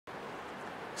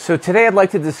So today I'd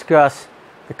like to discuss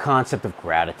the concept of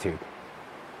gratitude.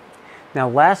 Now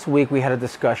last week we had a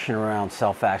discussion around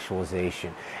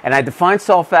self-actualization, and I defined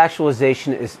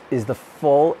self-actualization is the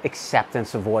full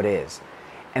acceptance of what is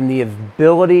and the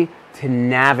ability to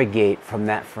navigate from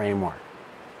that framework.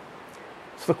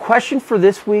 So the question for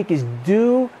this week is,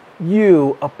 do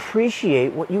you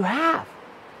appreciate what you have?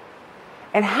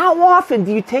 And how often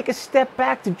do you take a step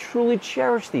back to truly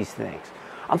cherish these things?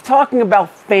 I'm talking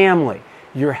about family,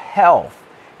 your health,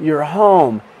 your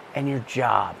home, and your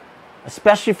job,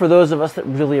 especially for those of us that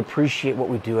really appreciate what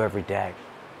we do every day.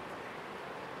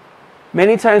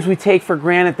 Many times we take for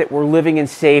granted that we're living in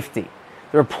safety.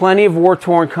 There are plenty of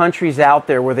war-torn countries out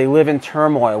there where they live in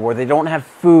turmoil, where they don't have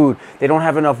food, they don't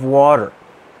have enough water.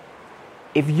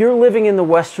 If you're living in the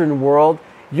Western world,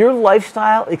 your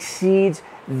lifestyle exceeds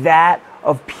that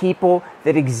of people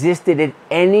that existed at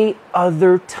any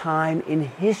other time in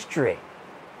history.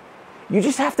 You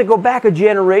just have to go back a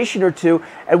generation or two,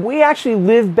 and we actually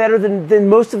live better than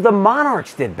most of the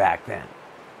monarchs did back then.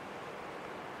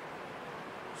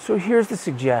 So here's the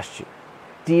suggestion.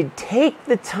 Do you take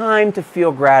the time to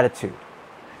feel gratitude?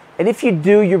 And if you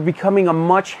do, you're becoming a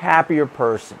much happier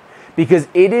person, because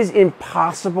it is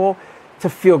impossible to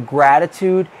feel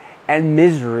gratitude and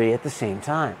misery at the same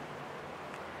time.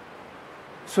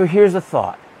 So here's a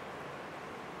thought.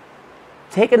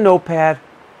 Take a notepad,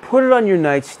 put it on your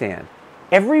nightstand.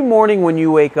 Every morning when you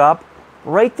wake up,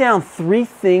 write down 3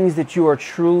 things that you are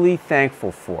truly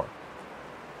thankful for.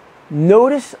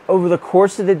 Notice over the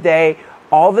course of the day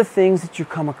all the things that you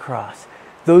come across,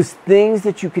 those things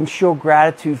that you can show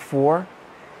gratitude for.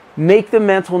 Make the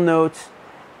mental notes,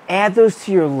 add those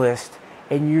to your list,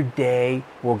 and your day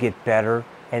will get better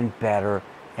and better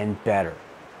and better.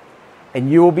 And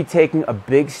you will be taking a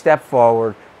big step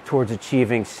forward towards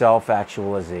achieving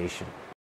self-actualization.